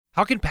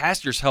How can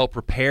pastors help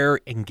prepare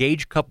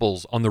engaged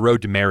couples on the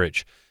road to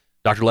marriage?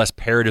 Dr. Les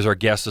Parrott is our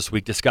guest this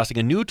week, discussing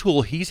a new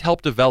tool he's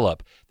helped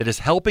develop that is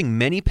helping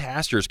many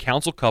pastors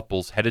counsel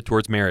couples headed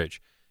towards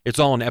marriage. It's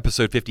all in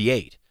episode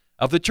 58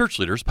 of the Church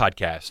Leaders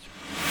Podcast.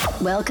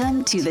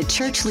 Welcome to the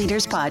Church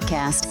Leaders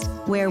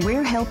Podcast, where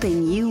we're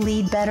helping you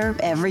lead better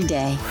every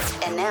day.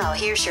 And now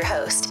here's your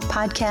host,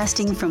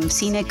 podcasting from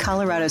scenic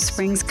Colorado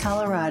Springs,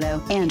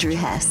 Colorado, Andrew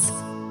Hess.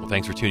 Well,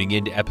 thanks for tuning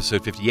in to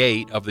episode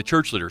 58 of the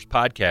Church Leaders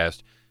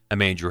Podcast.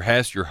 I'm Andrew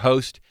Hess, your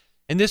host,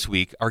 and this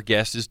week our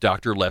guest is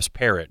Dr. Les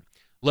Parrott.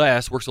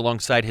 Les works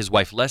alongside his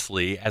wife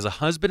Leslie as a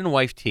husband and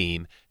wife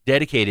team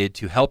dedicated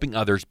to helping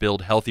others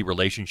build healthy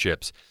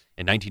relationships.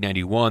 In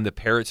 1991, the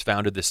Parrotts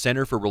founded the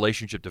Center for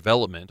Relationship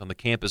Development on the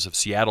campus of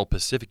Seattle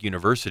Pacific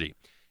University.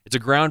 It's a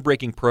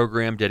groundbreaking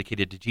program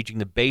dedicated to teaching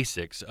the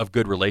basics of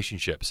good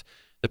relationships.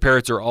 The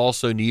Parrotts are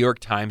also New York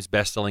Times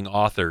bestselling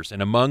authors,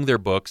 and among their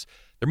books,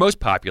 their most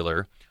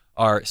popular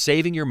are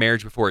Saving Your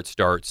Marriage Before It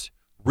Starts,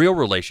 Real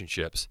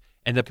Relationships,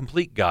 and The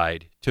Complete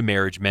Guide to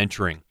Marriage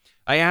Mentoring.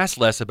 I asked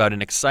Les about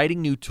an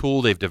exciting new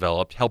tool they've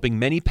developed helping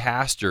many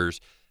pastors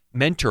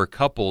mentor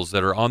couples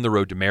that are on the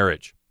road to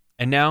marriage.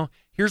 And now,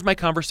 here's my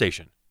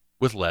conversation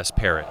with Les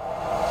Parrott.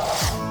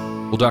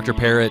 Well, Dr.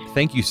 Parrott,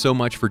 thank you so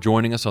much for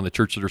joining us on the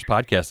Church Leaders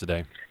Podcast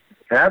today.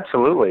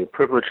 Absolutely.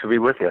 Privileged to be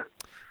with you.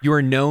 You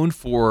are known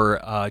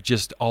for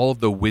just all of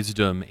the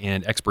wisdom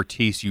and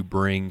expertise you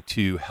bring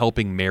to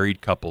helping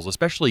married couples,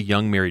 especially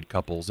young married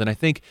couples. And I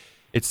think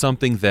it's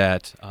something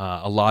that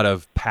a lot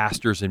of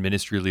pastors and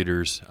ministry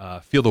leaders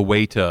feel the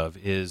weight of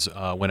is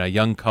when a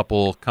young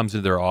couple comes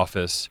into their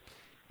office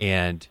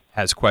and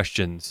has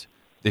questions,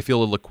 they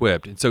feel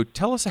ill-equipped. And so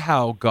tell us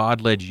how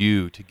God led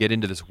you to get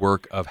into this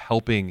work of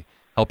helping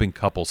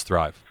couples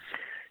thrive.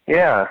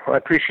 Yeah, well, I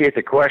appreciate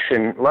the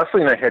question.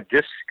 Leslie and I had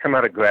just come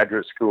out of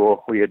graduate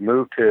school. We had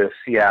moved to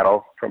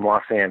Seattle from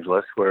Los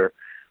Angeles, where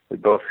we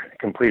both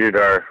completed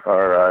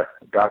our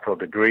doctoral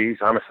degrees.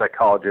 I'm a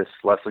psychologist.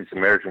 Leslie's a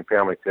marriage and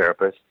family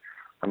therapist.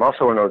 I'm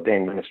also an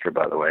ordained minister,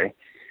 by the way,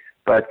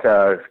 but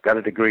got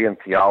a degree in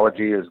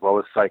theology as well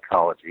as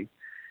psychology.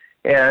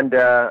 And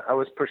I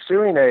was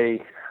pursuing a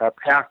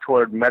path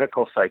toward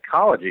medical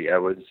psychology. I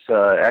was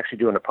actually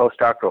doing a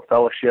postdoctoral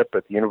fellowship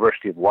at the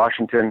University of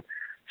Washington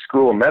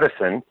School of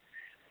Medicine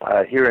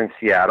here in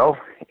Seattle,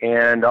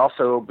 and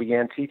also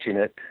began teaching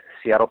at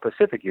Seattle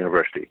Pacific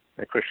University,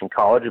 a Christian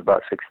college of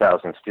about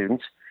 6,000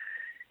 students.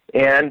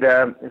 And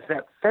it's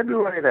that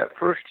February of that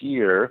first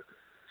year,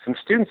 some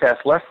students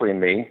asked Leslie and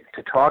me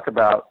to talk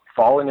about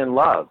falling in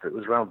love. It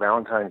was around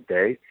Valentine's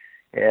Day.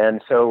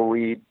 And so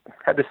we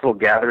had this little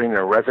gathering in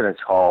a residence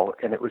hall,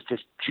 and it was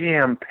just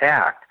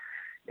jam-packed.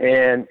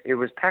 And it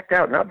was packed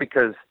out not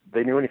because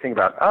they knew anything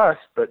about us,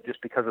 but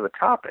just because of the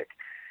topic.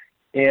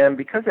 And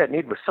because that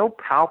need was so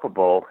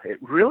palpable, it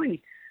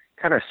really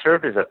kind of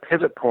served as a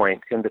pivot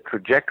point in the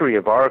trajectory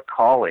of our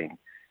calling.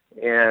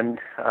 And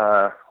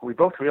we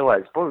both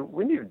realized, boy,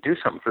 we need to do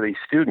something for these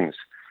students.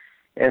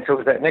 And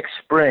so that next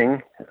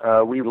spring,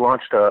 we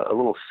launched a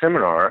little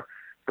seminar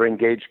for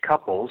engaged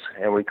couples,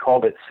 and we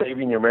called it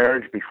Saving Your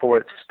Marriage Before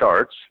It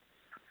Starts.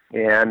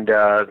 And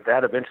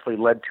that eventually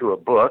led to a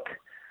book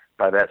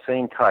by that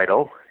same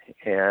title.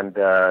 And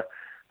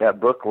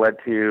that book led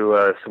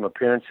to some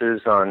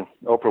appearances on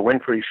Oprah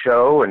Winfrey's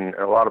show and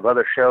a lot of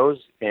other shows.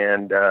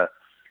 And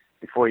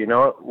before you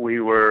know it, we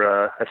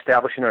were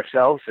establishing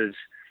ourselves as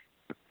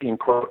being,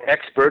 quote,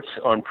 experts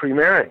on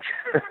pre-marriage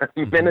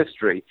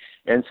ministry.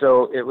 And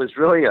so it was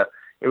really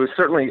it was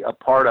certainly a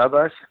part of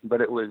us,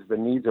 but it was the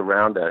needs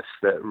around us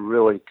that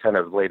really kind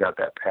of laid out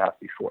that path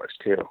before us,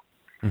 too.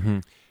 Mm-hmm.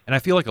 And I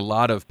feel like a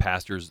lot of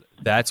pastors,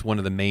 that's one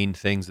of the main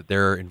things that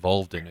they're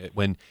involved in.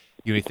 When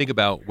you think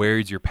about where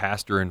is your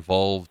pastor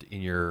involved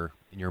in your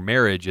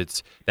marriage,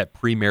 it's that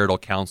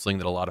premarital counseling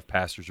that a lot of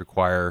pastors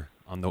require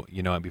on the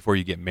before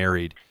you get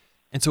married.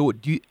 And so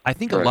I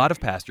think a lot of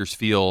pastors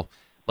feel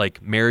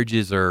like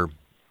marriages are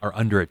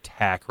under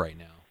attack right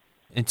now.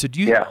 And so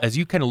as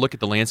you kind of look at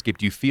the landscape,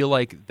 do you feel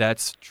like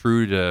that's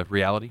true to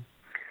reality?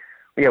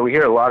 Yeah, we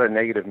hear a lot of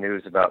negative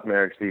news about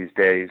marriage these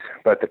days,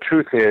 but the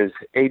truth is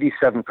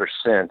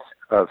 87%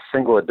 of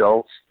single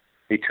adults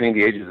between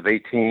the ages of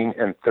 18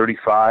 and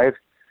 35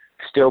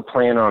 still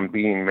plan on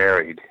being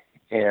married.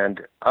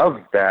 And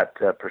of that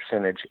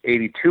percentage,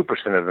 82%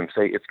 of them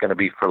say it's going to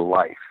be for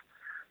life.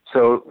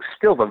 So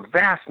still the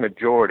vast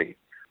majority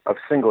of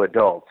single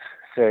adults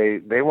say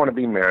they want to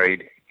be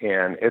married,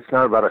 and it's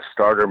not about a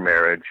starter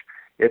marriage.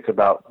 It's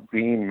about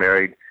being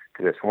married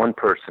to this one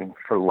person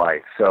for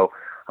life. So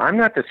I'm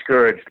not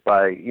discouraged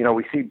by,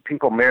 we see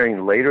people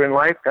marrying later in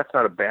life. That's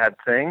not a bad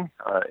thing.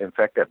 In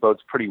fact, that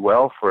bodes pretty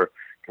well for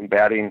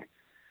combating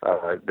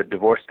the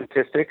divorce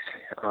statistics.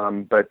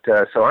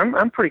 So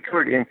I'm pretty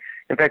encouraged.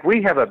 In fact,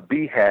 we have a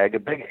BHAG, a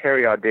big,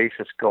 hairy,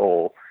 audacious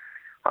goal,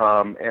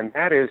 and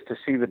that is to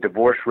see the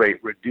divorce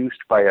rate reduced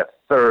by a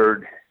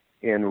third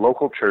in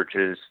local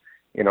churches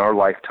in our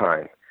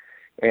lifetime.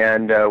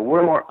 And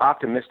we're more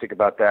optimistic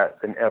about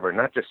that than ever,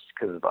 not just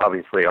because of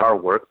obviously our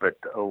work, but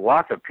a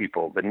lot of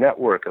people, the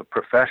network of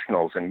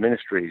professionals and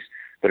ministries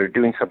that are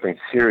doing something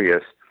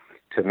serious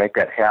to make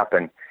that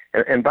happen.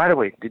 And by the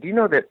way, did you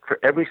know that for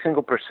every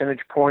single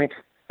percentage point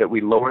that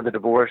we lower the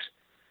divorce,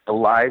 the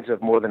lives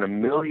of more than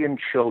 1 million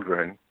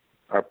children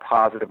are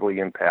positively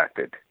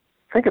impacted?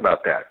 Think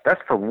about that.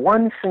 That's for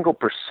one single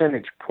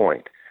percentage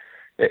point.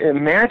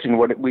 Imagine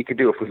what we could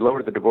do if we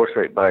lowered the divorce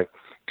rate by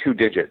 2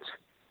 digits.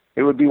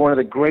 It would be one of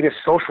the greatest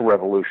social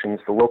revolutions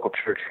the local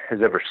church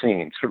has ever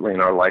seen, certainly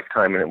in our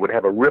lifetime, and it would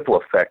have a ripple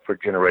effect for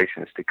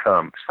generations to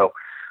come. So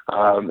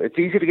it's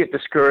easy to get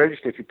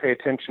discouraged if you pay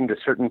attention to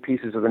certain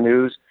pieces of the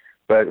news,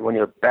 but when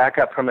you back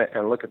up from it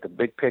and look at the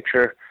big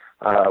picture,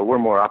 we're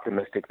more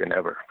optimistic than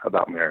ever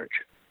about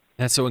marriage.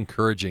 That's so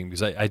encouraging,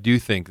 because I do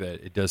think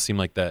that it does seem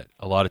like that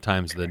a lot of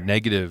times the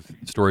negative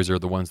stories are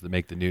the ones that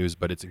make the news,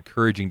 but it's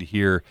encouraging to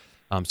hear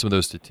some of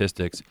those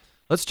statistics.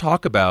 Let's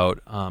talk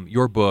about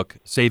your book,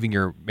 Saving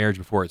Your Marriage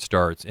Before It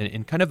Starts,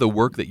 and kind of the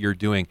work that you're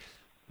doing.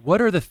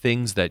 What are the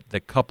things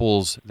that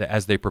couples, that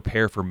as they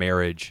prepare for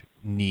marriage,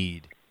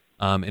 need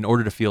in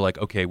order to feel like,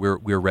 okay,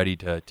 we're ready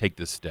to take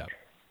this step?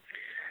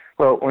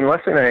 Well, when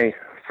Leslie and I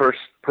first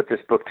put this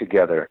book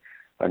together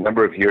a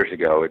number of years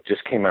ago, it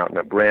just came out in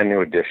a brand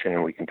new edition,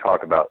 and we can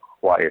talk about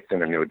why it's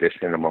in a new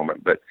edition in a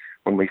moment. But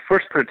when we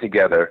first put it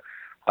together,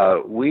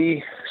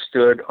 we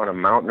stood on a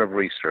mountain of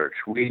research.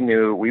 We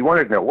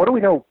wanted to know, what do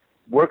we know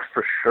works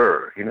for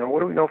sure?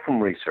 What do we know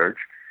from research?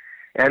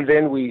 And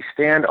then we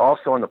stand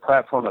also on the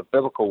platform of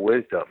biblical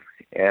wisdom.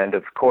 And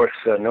of course,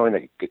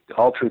 knowing that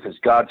all truth is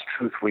God's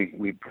truth,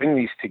 we bring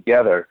these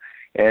together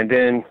and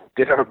then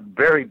did our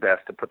very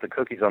best to put the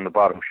cookies on the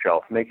bottom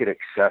shelf, make it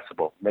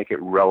accessible, make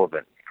it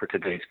relevant for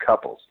today's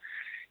couples.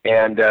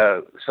 And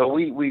so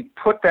we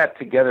put that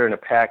together in a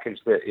package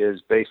that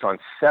is based on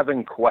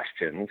 7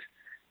 questions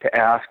to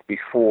ask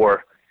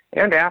before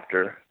and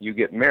after you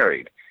get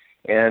married.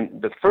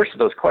 And the first of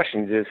those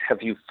questions is,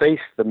 have you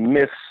faced the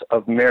myths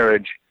of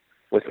marriage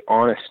with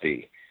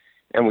honesty?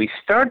 And we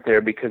start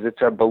there because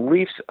it's our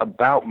beliefs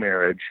about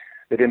marriage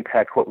that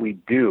impact what we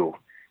do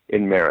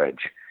in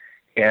marriage.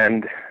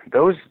 And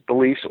those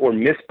beliefs or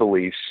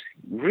misbeliefs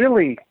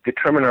really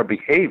determine our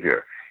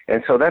behavior.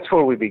 And so that's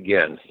where we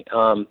begin.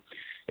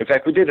 In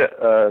fact, we did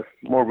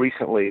more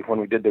recently, when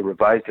we did the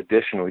revised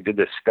edition, we did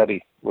this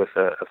study with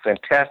a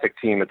fantastic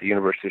team at the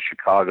University of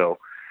Chicago,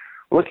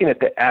 looking at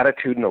the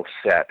attitudinal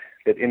set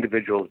that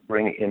individuals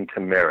bring into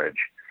marriage.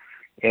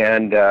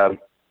 And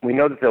we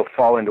know that they'll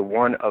fall into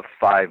one of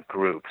 5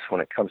 groups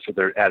when it comes to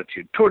their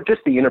attitude toward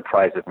just the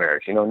enterprise of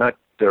marriage, not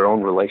their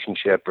own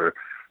relationship or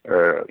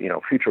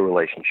future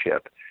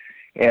relationship.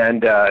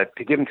 And to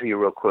give them to you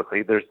real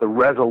quickly, there's the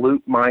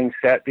resolute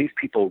mindset. These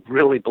people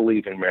really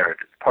believe in marriage.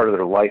 It's part of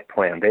their life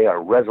plan. They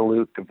are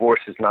resolute.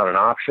 Divorce is not an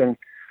option.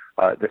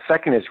 The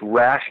second is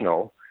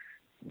rational.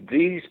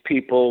 These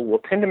people will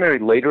tend to marry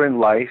later in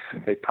life.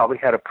 They probably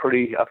had a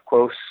pretty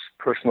up-close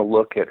personal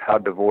look at how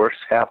divorce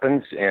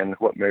happens and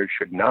what marriage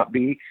should not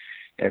be.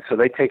 And so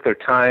they take their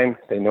time.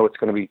 They know it's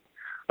going to be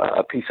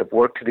a piece of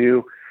work to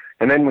do.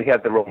 And then we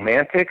have the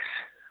romantics.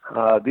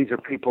 These are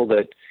people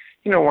that,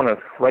 want to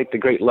write the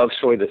great love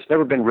story that's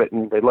never been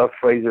written. They love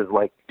phrases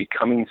like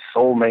becoming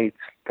soulmates,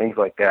 things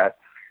like that.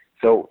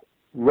 So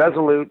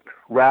resolute,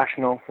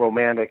 rational,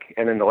 romantic,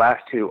 and then the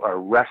last 2 are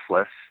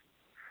restless.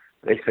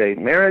 They say,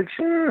 marriage,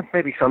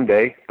 maybe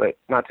someday, but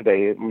not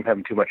today. I'm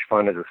having too much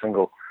fun as a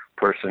single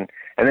person.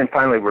 And then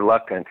finally,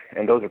 reluctant.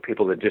 And those are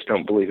people that just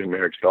don't believe in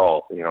marriage at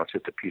all. It's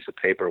just a piece of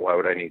paper. Why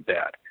would I need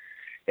that?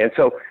 And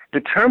so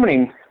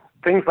determining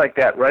things like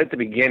that right at the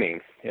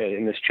beginning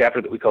in this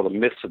chapter that we call the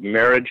myths of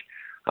marriage,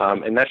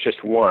 and that's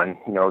just one,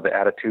 the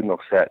attitudinal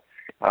set.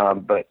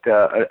 But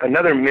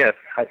another myth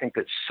I think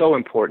that's so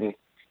important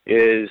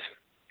is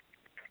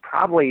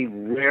probably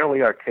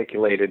rarely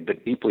articulated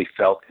but deeply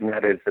felt, and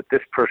that is that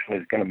this person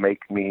is going to make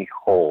me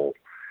whole.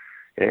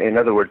 In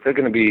other words, they're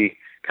going to be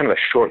kind of a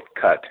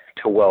shortcut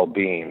to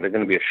well-being. They're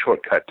going to be a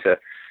shortcut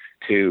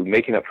to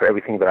making up for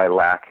everything that I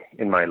lack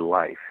in my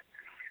life.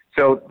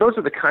 So those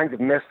are the kinds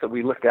of myths that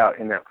we looked out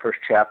in that first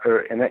chapter,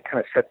 and that kind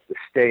of sets the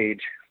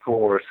stage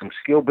for some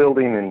skill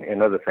building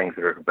and other things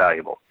that are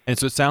valuable. And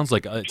so it sounds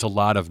like it's a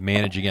lot of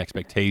managing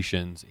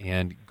expectations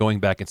and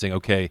going back and saying,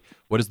 okay,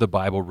 what does the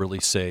Bible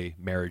really say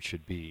marriage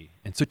should be?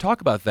 And so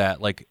talk about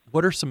that. Like,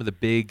 what are some of the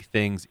big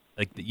things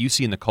like that you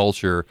see in the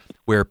culture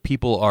where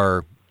people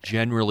are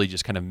generally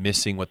just kind of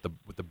missing what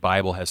the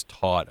Bible has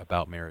taught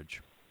about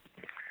marriage?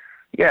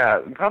 Yeah,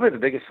 probably the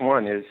biggest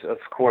one is, of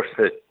course,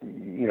 that,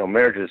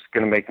 marriage is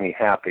going to make me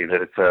happy,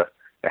 that it's a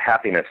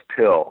happiness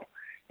pill.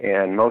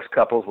 And most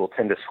couples will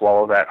tend to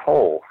swallow that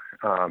whole.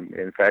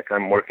 In fact,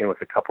 I'm working with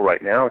a couple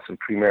right now, some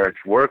pre-marriage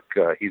work.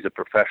 He's a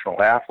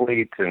professional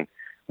athlete and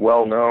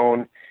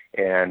well-known,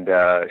 and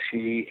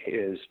she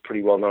is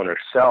pretty well-known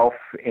herself,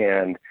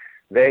 and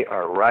they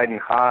are riding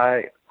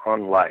high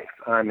on life.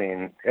 I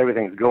mean,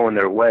 everything's going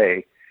their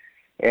way,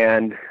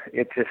 and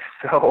it's just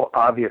so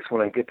obvious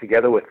when I get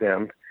together with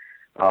them.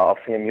 I'll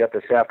see them yet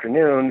this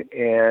afternoon,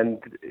 and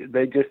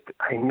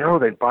I know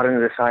they bought into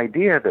this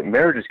idea that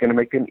marriage is going to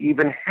make them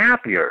even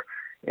happier.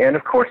 And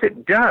of course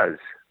it does,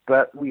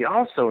 but we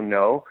also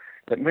know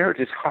that marriage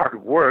is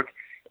hard work,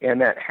 And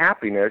that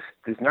happiness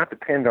does not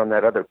depend on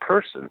that other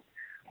person.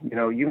 You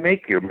know, you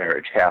make your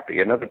marriage happy.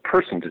 Another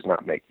person does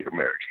not make your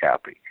marriage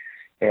happy.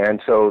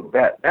 And so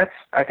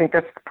I think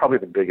that's probably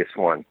the biggest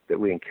one that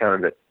we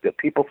encounter, that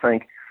people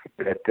think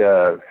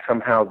that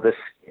somehow this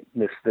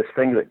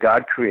thing that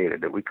God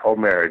created that we call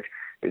marriage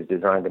is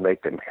designed to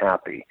make them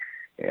happy.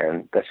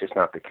 And that's just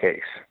not the case.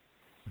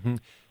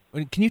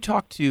 Mm-hmm. Can you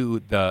talk to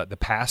the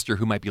pastor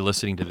who might be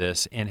listening to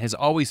this and has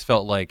always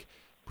felt like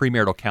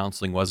premarital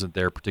counseling wasn't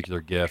their particular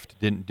gift,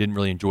 didn't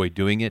really enjoy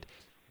doing it?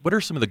 What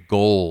are some of the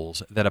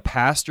goals that a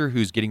pastor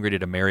who's getting ready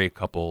to marry a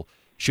couple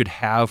should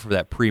have for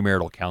that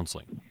premarital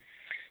counseling?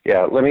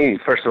 Yeah, let me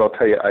first of all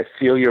tell you, I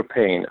feel your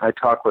pain. I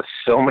talk with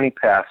so many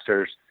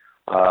pastors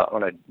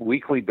on a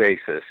weekly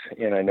basis,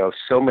 and I know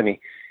so many,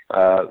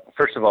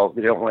 first of all,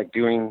 they don't like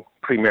doing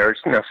premarriage.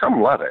 You know,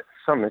 some love it.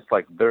 Some, it's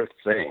like their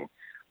thing.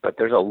 But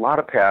there's a lot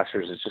of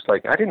pastors, it's just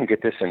like, I didn't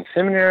get this in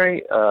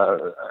seminary.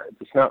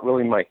 It's not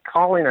really my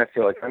calling. I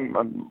feel like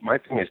my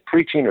thing is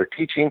preaching or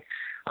teaching,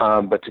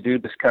 but to do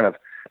this kind of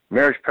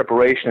marriage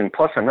preparation, and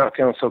plus I'm not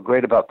feeling so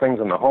great about things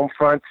on the home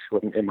front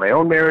in my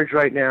own marriage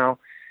right now,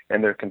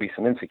 and there can be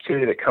some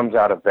insecurity that comes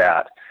out of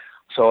that.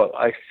 So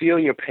I feel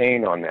your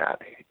pain on that.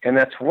 And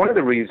that's one of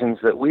the reasons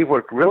that we've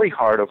worked really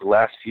hard over the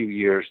last few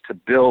years to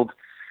build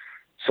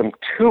some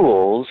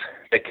tools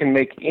that can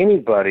make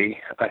anybody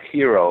a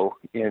hero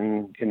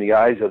in the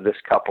eyes of this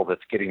couple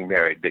that's getting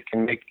married, that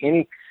can make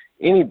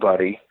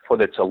anybody,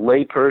 whether it's a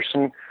lay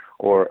person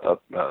or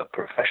a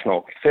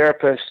professional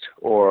therapist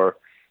or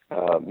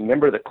a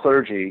member of the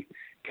clergy,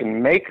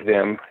 can make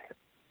them,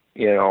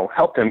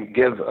 help them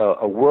give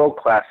a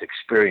world-class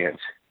experience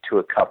to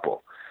a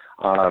couple.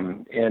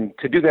 And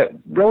to do that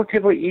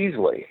relatively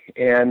easily.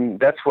 And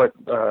that's what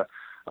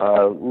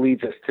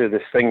leads us to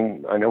this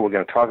thing I know we're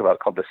going to talk about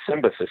called the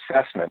SYMBIS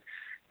assessment.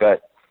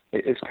 But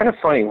it's kind of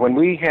funny. When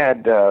we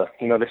had,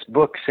 this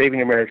book, Saving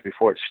Your Marriage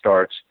Before It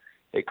Starts,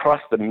 it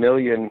crossed the 1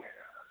 million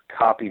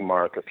copy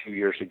mark a few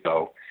years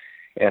ago.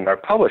 And our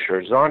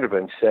publisher,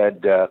 Zondervan,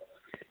 said,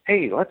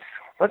 hey,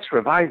 let's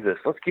revise this.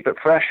 Let's keep it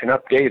fresh and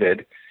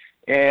updated.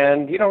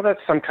 And,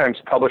 that's sometimes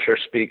publisher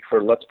speak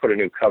for let's put a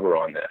new cover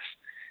on this.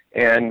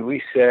 And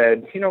we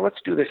said, let's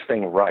do this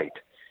thing right.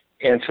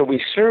 And so we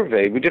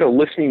did a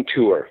listening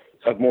tour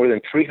of more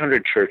than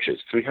 300 churches,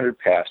 300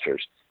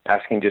 pastors,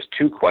 asking just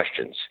 2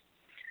 questions.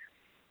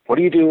 What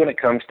do you do when it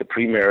comes to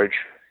pre-marriage?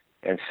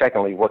 And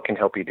secondly, what can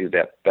help you do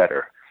that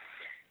better?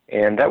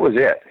 And that was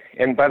it.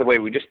 And by the way,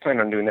 we just planned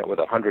on doing that with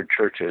 100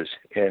 churches.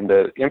 And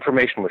the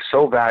information was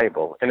so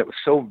valuable and it was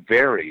so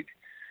varied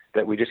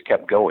that we just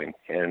kept going.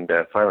 And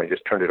finally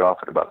just turned it off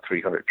at about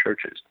 300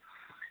 churches.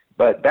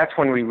 But that's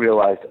when we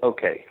realized,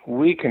 okay,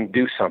 we can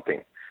do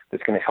something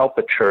that's going to help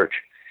the church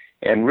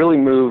and really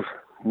move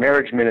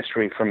marriage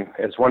ministry from,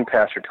 as one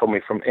pastor told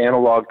me, from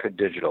analog to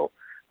digital,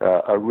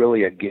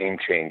 really a game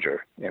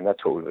changer. And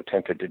that's what we've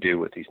attempted to do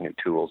with these new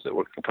tools that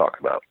we're going to talk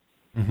about.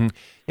 Mm-hmm.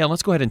 Yeah,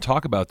 let's go ahead and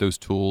talk about those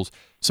tools.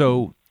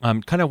 So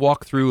kind of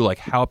walk through like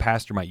how a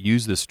pastor might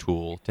use this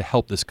tool to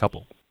help this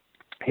couple.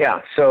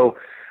 Yeah, so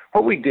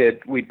what we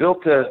did, we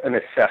built an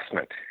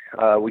assessment.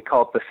 We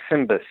call it the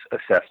SYMBIS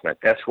assessment,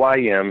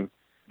 SYMBIS.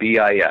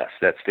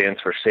 That stands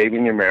for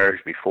Saving Your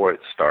Marriage Before It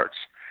Starts.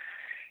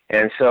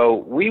 And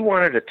so we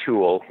wanted a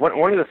tool.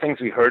 One of the things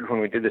we heard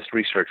when we did this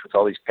research with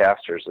all these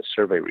pastors, the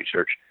survey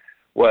research,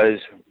 was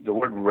the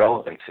word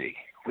relevancy.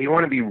 We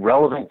want to be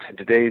relevant to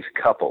today's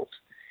couples.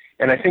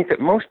 And I think that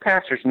most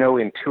pastors know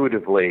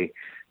intuitively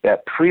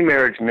that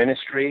pre-marriage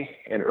ministry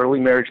and early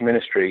marriage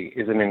ministry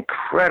is an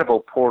incredible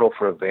portal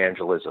for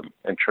evangelism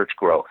and church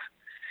growth.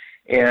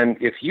 And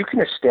if you can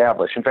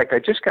establish, in fact, I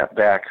just got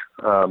back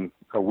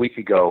a week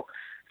ago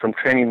from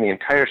training the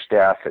entire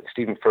staff at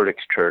Stephen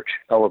Furtick's church,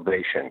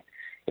 Elevation,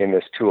 in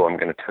this tool I'm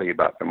going to tell you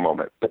about in a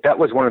moment. But that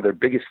was one of their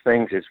biggest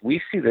things is we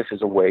see this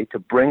as a way to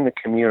bring the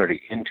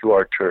community into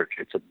our church.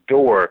 It's a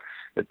door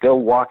that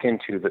they'll walk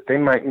into that they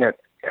might not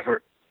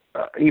ever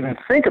even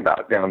think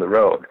about down the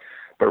road.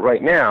 But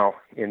right now,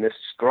 in this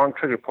strong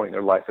trigger point in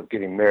their life of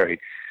getting married,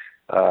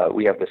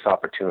 we have this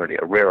opportunity,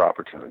 a rare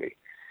opportunity.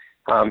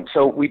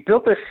 So we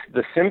built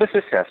the SYMBIS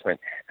assessment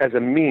as a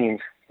means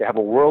to have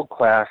a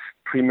world-class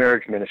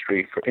pre-marriage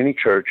ministry for any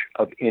church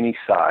of any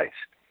size.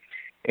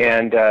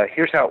 And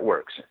here's how it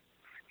works.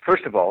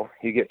 First of all,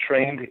 you get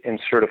trained and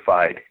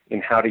certified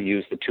in how to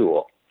use the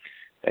tool.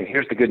 And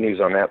here's the good news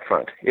on that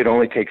front. It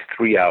only takes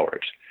 3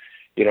 hours.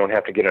 You don't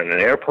have to get on an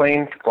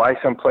airplane to fly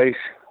someplace.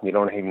 You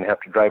don't even have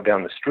to drive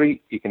down the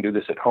street. You can do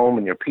this at home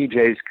in your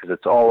PJs because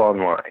it's all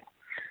online.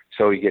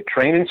 So you get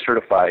trained and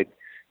certified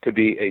to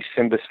be a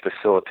SYMBIS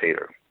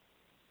facilitator.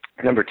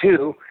 Number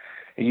 2,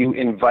 you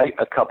invite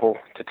a couple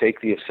to take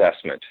the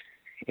assessment.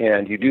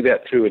 And you do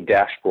that through a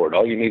dashboard.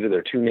 All you need are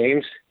their 2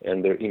 names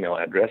and their email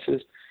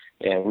addresses,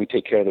 and we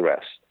take care of the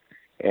rest.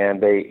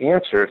 And they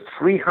answer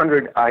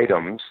 300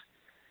 items,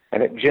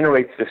 and it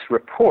generates this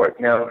report.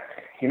 Now,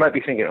 you might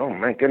be thinking, oh,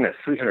 my goodness,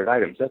 300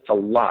 items, that's a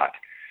lot.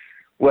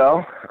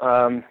 Well,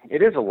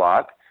 it is a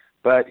lot,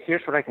 But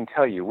here's what I can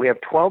tell you. We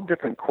have 12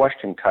 different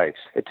question types.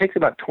 It takes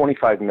about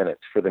 25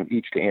 minutes for them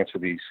each to answer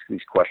these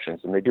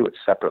questions, and they do it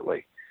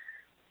separately.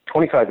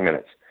 25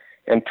 minutes.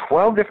 And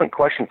 12 different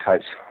question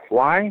types.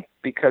 Why?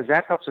 Because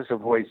that helps us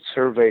avoid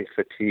survey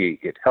fatigue.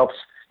 It helps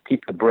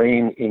keep the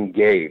brain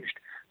engaged.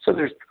 So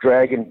there's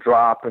drag and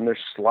drop, and there's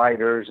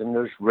sliders, and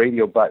there's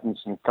radio buttons,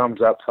 and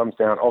thumbs up, thumbs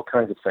down, all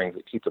kinds of things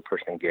that keep the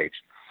person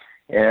engaged.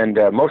 And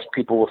most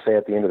people will say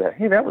at the end of that,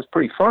 hey, that was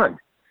pretty fun.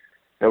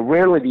 Now,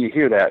 rarely do you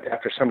hear that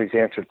after somebody's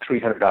answered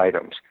 300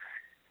 items.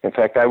 In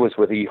fact, I was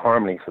with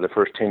eHarmony for the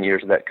first 10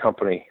 years of that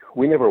company.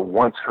 We never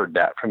once heard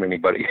that from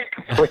anybody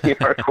completing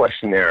our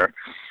questionnaire.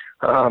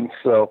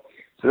 So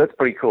that's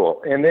pretty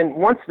cool. And then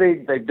once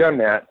they've done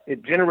that,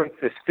 it generates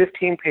this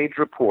 15-page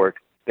report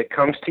that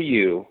comes to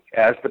you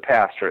as the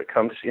pastor. It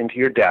comes into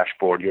your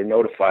dashboard. You're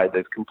notified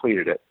they've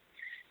completed it.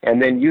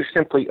 And then you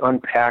simply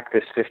unpack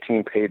this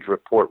 15-page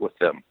report with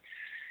them.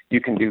 You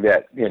can do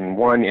that in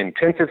one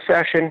intensive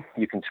session.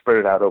 You can spread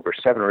it out over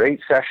 7 or 8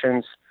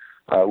 sessions.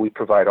 We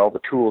provide all the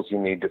tools you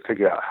need to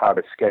figure out how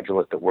to schedule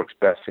it that works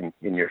best in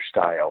your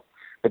style.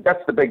 But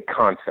that's the big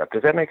concept.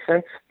 Does that make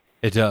sense?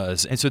 It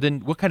does. And so then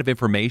what kind of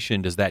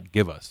information does that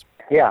give us?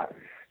 Yeah.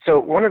 So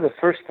one of the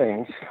first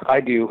things I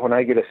do when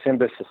I get a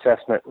SYMBIS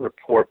assessment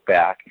report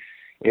back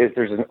is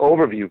there's an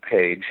overview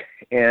page,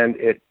 and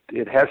it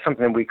has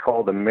something we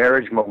call the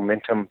marriage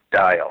momentum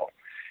dial.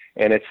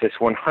 And it's this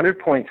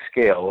 100-point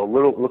scale.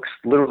 Looks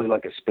literally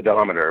like a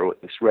speedometer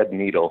with this red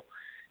needle,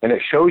 and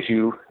it shows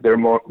you their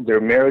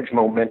marriage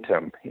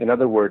momentum. In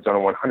other words, on a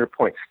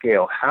 100-point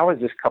scale, how is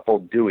this couple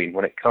doing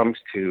when it comes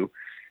to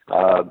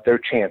their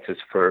chances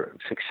for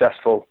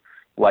successful,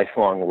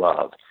 lifelong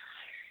love?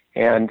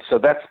 And so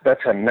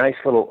that's a nice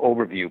little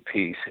overview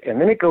piece. And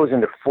then it goes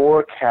into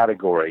 4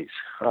 categories.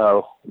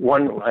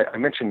 One, I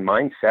mentioned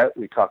mindset.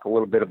 We talk a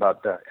little bit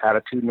about the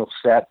attitudinal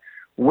set.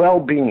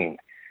 Well-being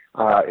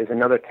is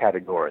another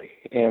category.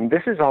 And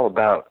this is all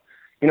about,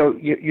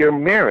 your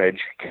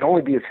marriage can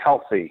only be as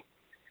healthy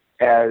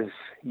as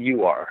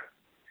you are.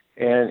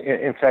 And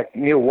in fact,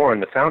 Neil Warren,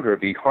 the founder of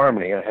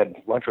eHarmony, I had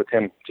lunch with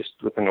him just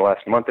within the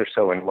last month or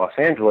so in Los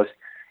Angeles.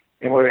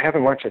 And when we were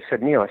having lunch, I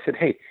said, Neil,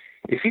 hey,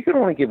 if you could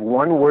only give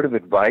one word of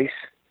advice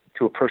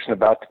to a person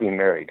about to be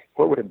married,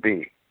 what would it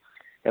be?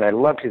 And I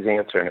loved his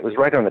answer, and it was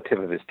right on the tip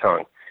of his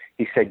tongue.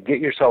 He said, get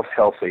yourself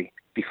healthy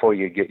before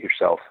you get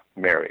yourself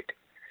married.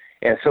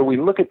 And so we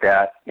look at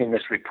that in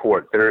this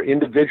report, their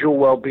individual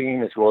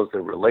well-being as well as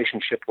their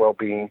relationship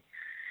well-being.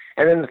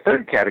 And then the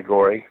third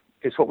category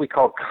is what we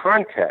call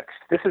context.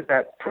 This is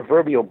that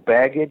proverbial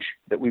baggage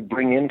that we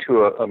bring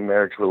into a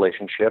marriage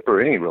relationship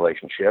or any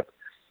relationship,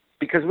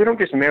 because we don't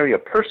just marry a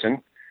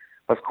person.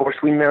 Of course,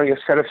 we marry a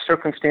set of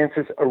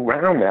circumstances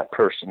around that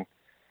person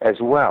as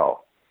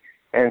well.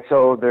 And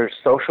so there's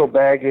social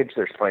baggage,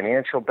 there's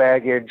financial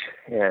baggage,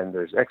 and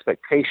there's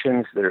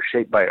expectations that are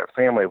shaped by our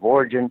family of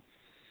origin.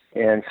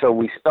 And so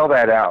we spell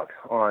that out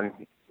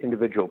on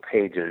individual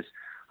pages.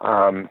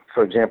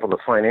 For example, the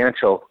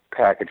financial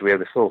package, we have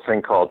this little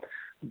thing called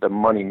the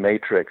Money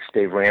Matrix.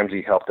 Dave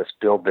Ramsey helped us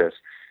build this.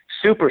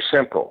 Super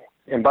simple.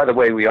 And by the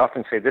way, we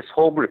often say this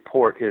whole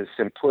report is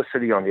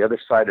simplicity on the other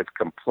side of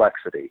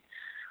complexity.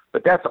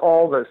 But that's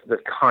all the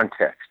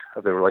context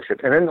of the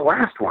relationship. And then the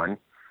last one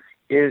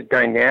is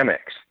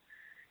dynamics.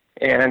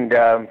 And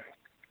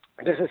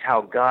this is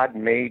how God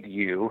made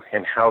you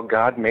and how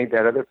God made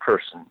that other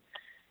person.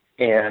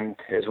 And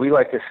as we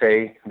like to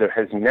say, there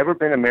has never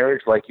been a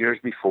marriage like yours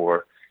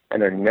before,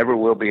 and there never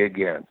will be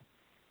again.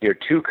 You're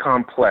too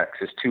complex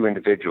as two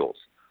individuals.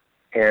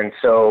 And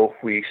so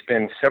we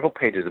spend several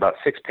pages, about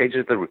 6 pages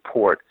of the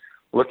report,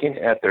 looking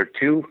at their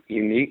 2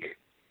 unique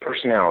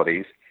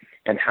personalities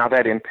and how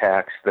that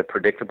impacts the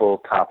predictable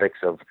topics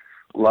of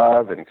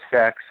love and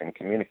sex and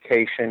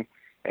communication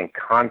and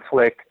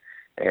conflict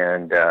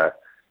and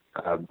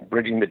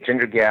bridging the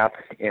gender gap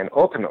and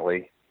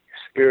ultimately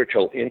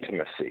spiritual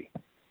intimacy.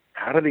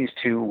 How do these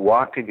 2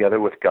 walk together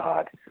with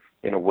God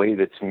in a way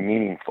that's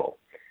meaningful?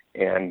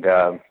 And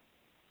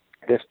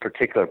this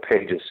particular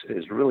page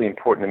is really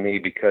important to me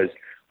because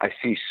I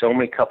see so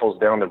many couples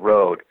down the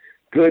road,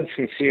 good,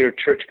 sincere,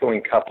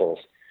 church-going couples,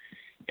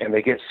 and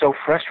they get so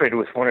frustrated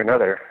with one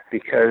another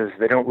because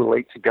they don't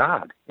relate to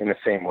God in the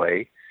same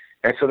way.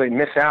 And so they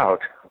miss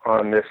out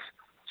on this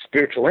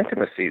spiritual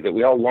intimacy that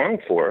we all long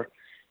for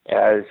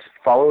as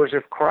followers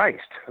of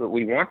Christ, that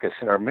we want this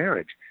in our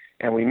marriage.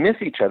 And we miss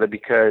each other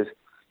because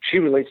she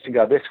relates to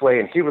God this way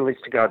and he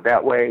relates to God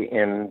that way,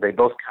 and they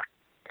both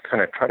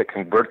kind of try to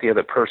convert the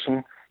other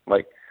person,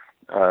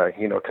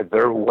 to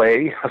their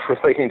way of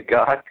relating to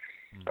God.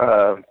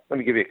 Let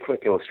me give you a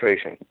quick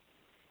illustration.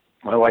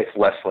 My wife,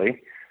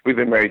 Leslie, we've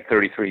been married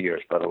 33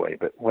 years, by the way,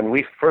 but when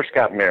we first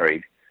got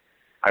married,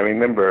 I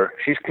remember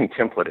she's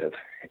contemplative,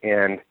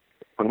 and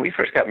when we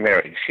first got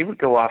married, she would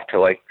go off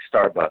to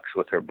Starbucks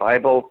with her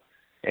Bible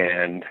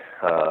and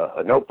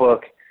a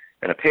notebook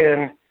and a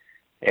pen,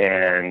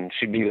 and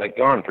she'd be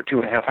gone for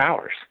 2.5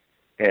 hours.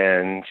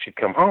 And she'd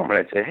come home, and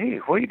I'd say, "Hey,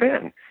 where you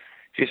been?"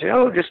 She'd say,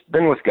 "Oh, just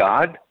been with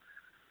God."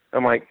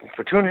 I'm like,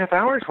 for 2.5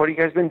 hours? What have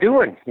you guys been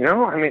doing?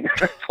 I mean,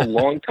 that's a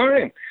long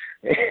time.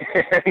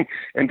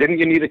 And didn't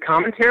you need a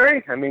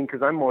commentary? I mean,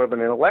 because I'm more of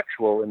an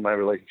intellectual in my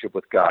relationship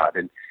with God.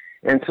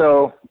 And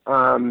so,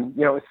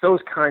 it's those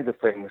kinds of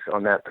things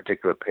on that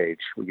particular page.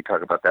 We could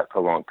talk about that for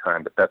a long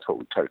time, but that's what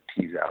we try to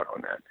tease out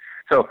on that.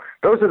 So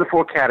those are the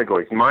 4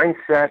 categories: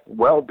 mindset,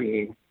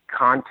 well-being,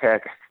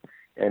 context,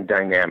 and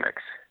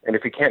dynamics. And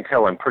if you can't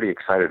tell, I'm pretty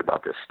excited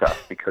about this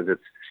stuff because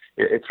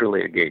it's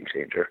really a game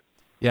changer.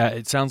 Yeah,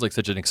 it sounds like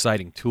such an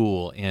exciting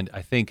tool, and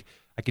I think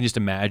I can just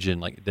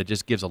imagine that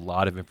just gives a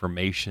lot of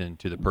information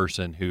to the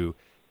person who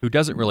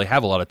doesn't really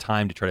have a lot of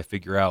time to try to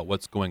figure out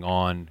what's going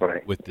on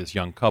with this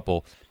young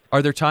couple.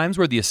 Are there times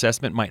where the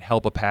assessment might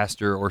help a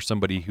pastor or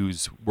somebody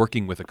who's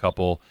working with a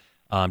couple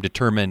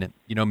determine,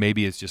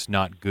 maybe it's just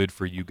not good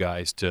for you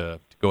guys to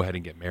go ahead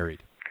and get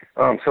married?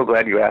 Oh, I'm so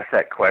glad you asked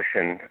that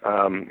question.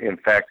 In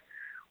fact,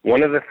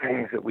 one of the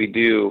things that we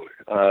do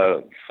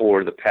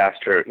for the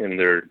pastor in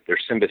their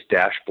Symbis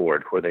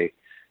dashboard, where they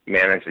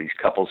manage these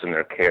couples in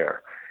their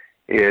care,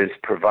 is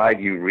provide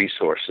you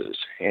resources.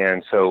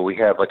 And so we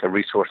have like a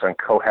resource on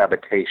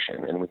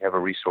cohabitation, and we have a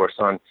resource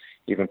on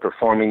even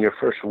performing your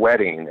first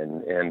wedding,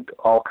 and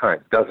all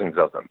kinds, dozens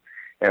of them.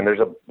 And there's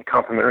a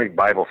complimentary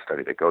Bible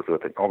study that goes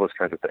with it, all those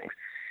kinds of things.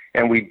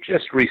 And we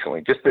just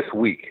recently, just this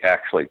week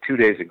actually, 2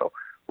 days ago,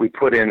 we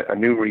put in a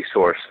new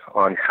resource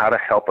on how to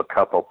help a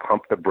couple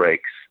pump the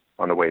brakes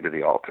on the way to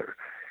the altar.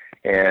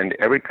 And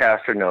every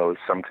pastor knows,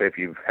 someday if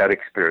you've had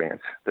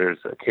experience, there's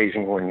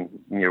occasion when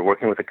you're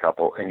working with a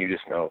couple and you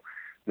just know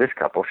this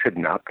couple should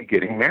not be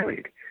getting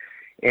married.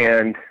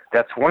 And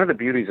that's one of the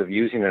beauties of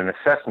using an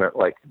assessment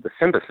like the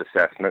Symbis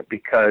assessment,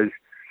 because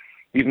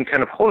you can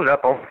kind of hold it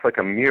up almost like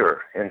a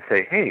mirror and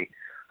say, hey,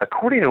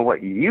 according to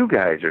what you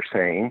guys are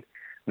saying,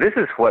 this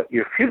is what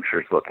your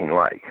future's looking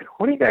like.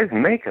 What do you guys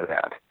make of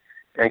that?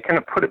 And kind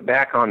of put it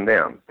back on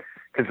them.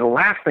 Because the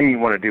last thing you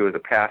want to do as a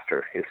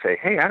pastor is say,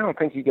 hey, I don't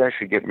think you guys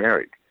should get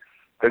married.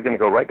 They're going to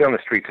go right down the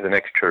street to the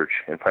next church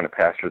and find a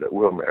pastor that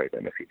will marry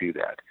them if you do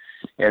that.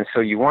 And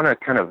so you want to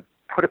kind of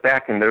put it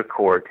back in their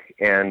court,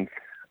 and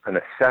an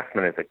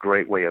assessment is a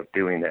great way of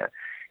doing that.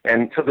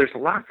 And so there's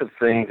lots of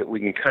things that we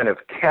can kind of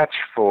catch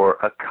for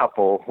a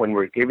couple when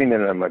we're giving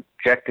them an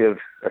objective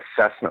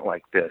assessment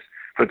like this.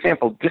 For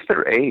example, just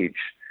their age.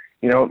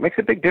 It makes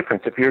a big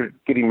difference if you're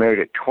getting married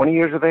at 20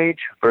 years of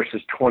age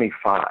versus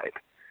 25.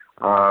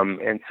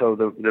 And so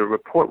the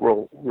report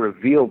will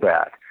reveal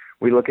that.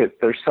 We look at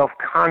their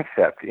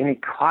self-concept, any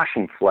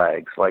caution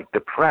flags like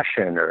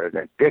depression or an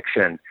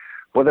addiction,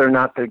 whether or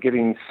not they're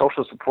getting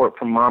social support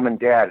from mom and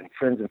dad and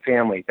friends and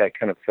family, that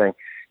kind of thing.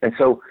 And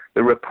so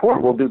the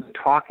report will do the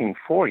talking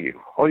for you.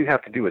 All you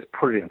have to do is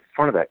put it in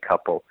front of that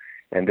couple,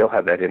 and they'll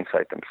have that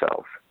insight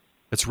themselves.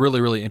 That's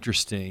really, really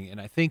interesting. And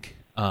I think,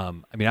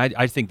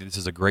 I think that this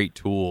is a great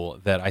tool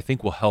that I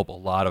think will help a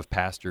lot of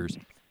pastors.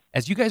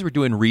 As you guys were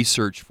doing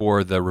research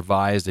for the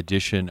revised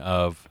edition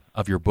of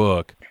your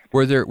book,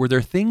 were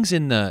there things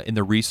in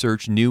the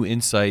research, new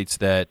insights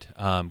that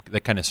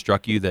kind of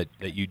struck you that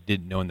you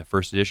didn't know in the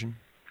first edition?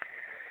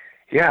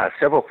 Yeah,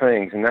 several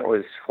things, and that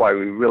was why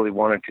we really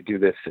wanted to do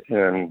this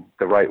in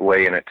the right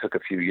way, and it took a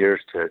few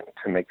years to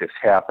make this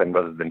happen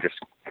rather than just,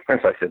 as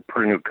I said,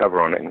 put a new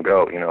cover on it and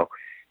go,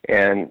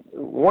 And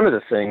one of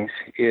the things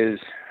is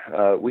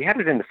we had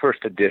it in the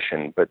first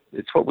edition, but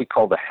it's what we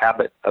call the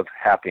habit of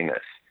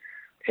happiness.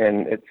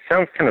 And it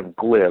sounds kind of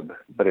glib,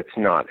 but it's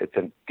not. It's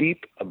a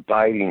deep,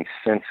 abiding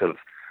sense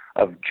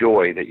of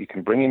joy that you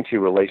can bring into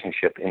your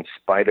relationship in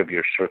spite of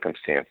your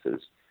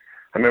circumstances.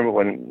 I remember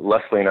when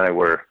Leslie and I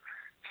were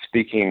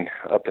speaking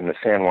up in the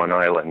San Juan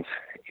Islands,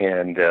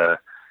 and to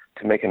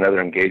make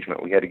another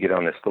engagement, we had to get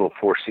on this little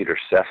 4-seater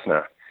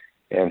Cessna.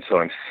 And so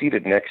I'm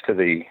seated next to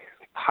the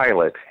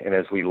pilot, and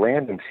as we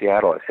land in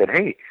Seattle, I said,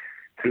 hey,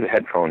 through the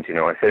headphones,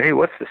 I said, hey,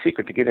 what's the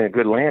secret to getting a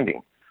good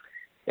landing?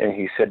 And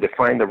he said to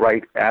find the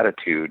right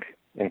attitude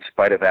in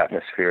spite of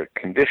atmospheric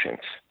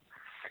conditions.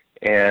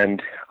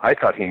 And I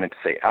thought he meant to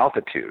say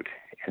altitude.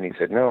 And he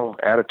said, no,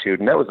 attitude.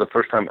 And that was the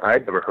first time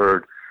I'd ever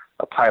heard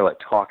a pilot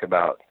talk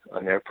about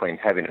an airplane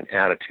having an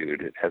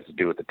attitude. It has to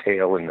do with the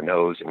tail and the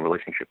nose in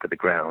relationship to the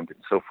ground and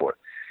so forth.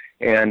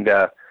 And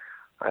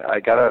I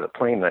got out of the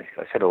plane, and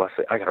I said to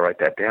Leslie, I got to write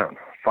that down.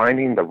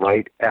 Finding the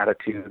right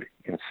attitude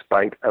in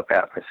spite of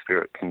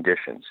atmospheric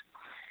conditions.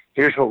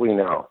 Here's what we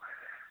know.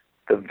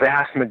 The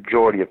vast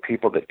majority of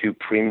people that do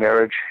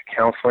pre-marriage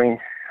counseling,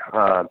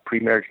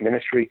 pre-marriage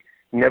ministry,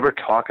 never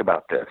talk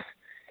about this.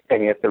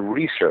 And yet the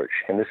research,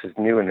 and this is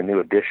new in the new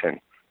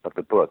edition of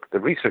the book, the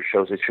research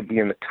shows it should be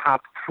in the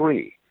top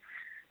 3.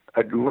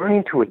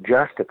 Learning to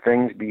adjust to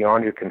things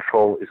beyond your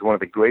control is one of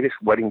the greatest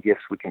wedding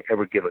gifts we can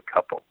ever give a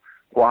couple.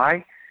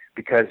 Why?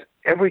 Because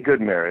every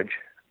good marriage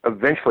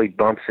eventually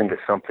bumps into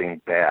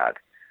something bad.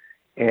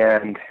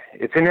 And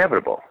it's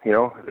inevitable.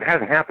 If it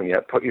hasn't happened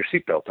yet, put your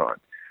seatbelt on.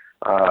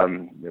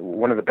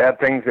 One of the bad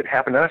things that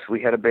happened to us,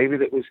 we had a baby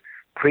that was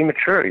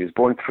premature. He was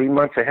born 3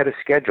 months ahead of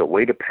schedule,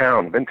 weighed a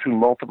pound, been through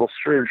multiple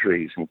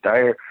surgeries and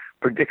dire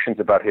predictions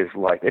about his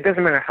life. It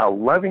doesn't matter how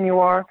loving you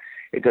are.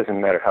 It doesn't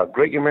matter how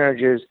great your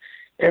marriage is.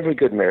 every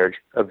good marriage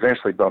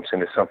eventually bumps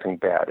into something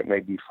bad. It may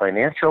be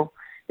financial.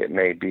 It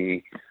may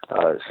be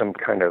some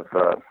kind of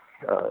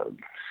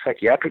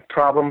psychiatric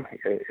problem.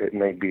 It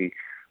may be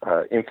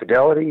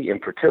infidelity,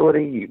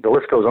 infertility. The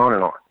list goes on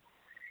and on.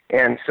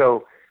 And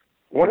so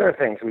one of the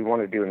things we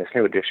want to do in this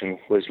new edition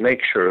was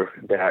make sure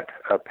that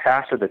a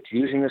pastor that's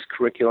using this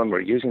curriculum or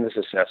using this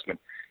assessment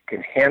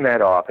can hand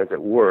that off, as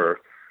it were,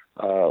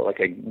 like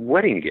a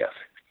wedding gift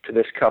to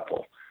this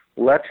couple.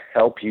 Let's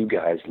help you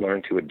guys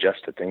learn to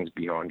adjust to things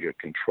beyond your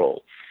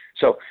control.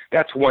 So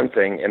that's one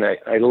thing, and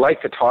I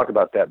like to talk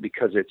about that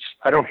because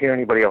I don't hear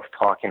anybody else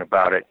talking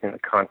about it in the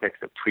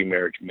context of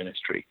pre-marriage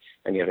ministry,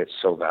 and yet it's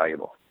so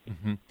valuable.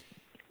 Mm-hmm.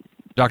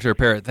 Dr.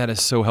 Parrott, that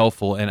is so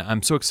helpful, and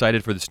I'm so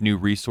excited for this new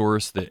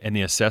resource and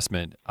the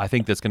assessment. I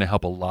think that's going to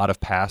help a lot of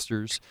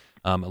pastors,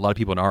 a lot of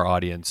people in our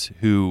audience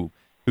who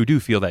do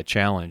feel that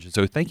challenge. And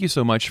so thank you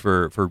so much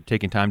for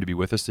taking time to be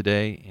with us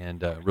today,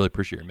 and really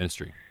appreciate your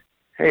ministry.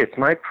 Hey, it's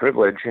my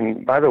privilege.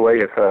 And by the way,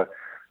 if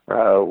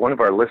one of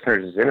our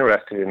listeners is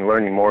interested in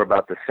learning more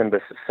about the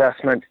SYMBIS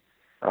assessment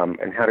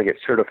and how to get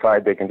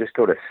certified, they can just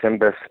go to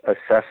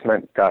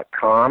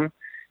symbisassessment.com.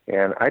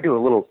 And I do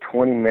a little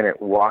 20-minute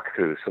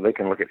walkthrough so they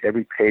can look at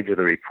every page of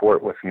the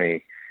report with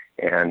me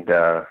and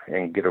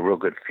get a real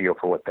good feel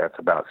for what that's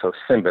about. So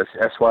SYMBIS,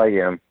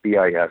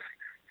 SYMBIS,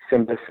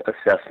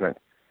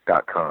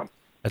 symbisassessment.com.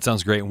 That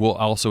sounds great. And we'll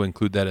also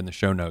include that in the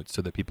show notes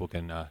so that people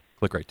can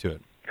click right to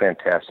it.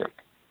 Fantastic.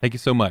 Thank you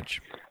so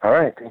much. All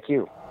right. Thank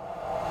you.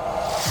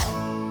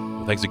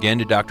 Well, thanks again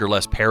to Dr.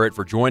 Les Parrott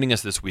for joining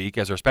us this week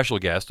as our special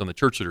guest on the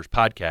Church Leaders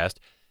Podcast.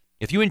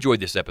 If you enjoyed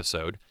this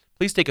episode,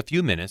 please take a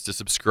few minutes to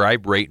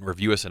subscribe, rate, and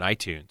review us on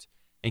iTunes,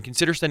 and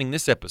consider sending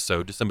this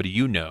episode to somebody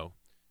you know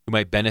who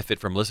might benefit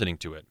from listening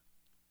to it.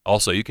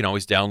 Also, you can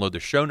always download the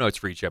show notes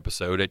for each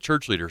episode at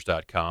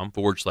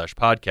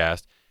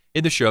churchleaders.com/podcast.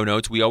 In the show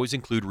notes, we always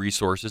include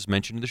resources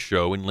mentioned in the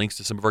show and links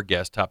to some of our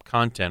guest top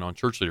content on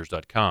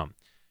churchleaders.com.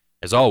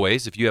 As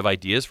always, if you have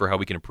ideas for how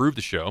we can improve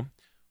the show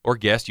or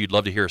guests you'd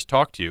love to hear us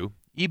talk to,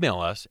 email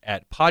us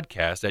at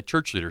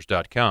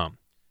podcast@churchleaders.com.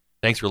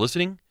 Thanks for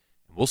listening,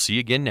 and we'll see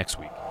you again next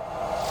week.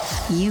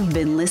 You've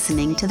been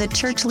listening to the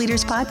Church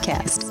Leaders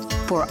Podcast.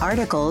 For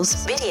articles,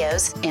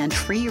 videos, and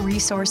free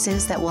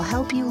resources that will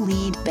help you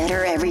lead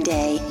better every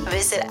day,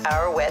 visit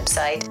our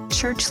website,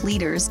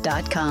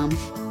 churchleaders.com.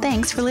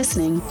 Thanks for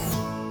listening.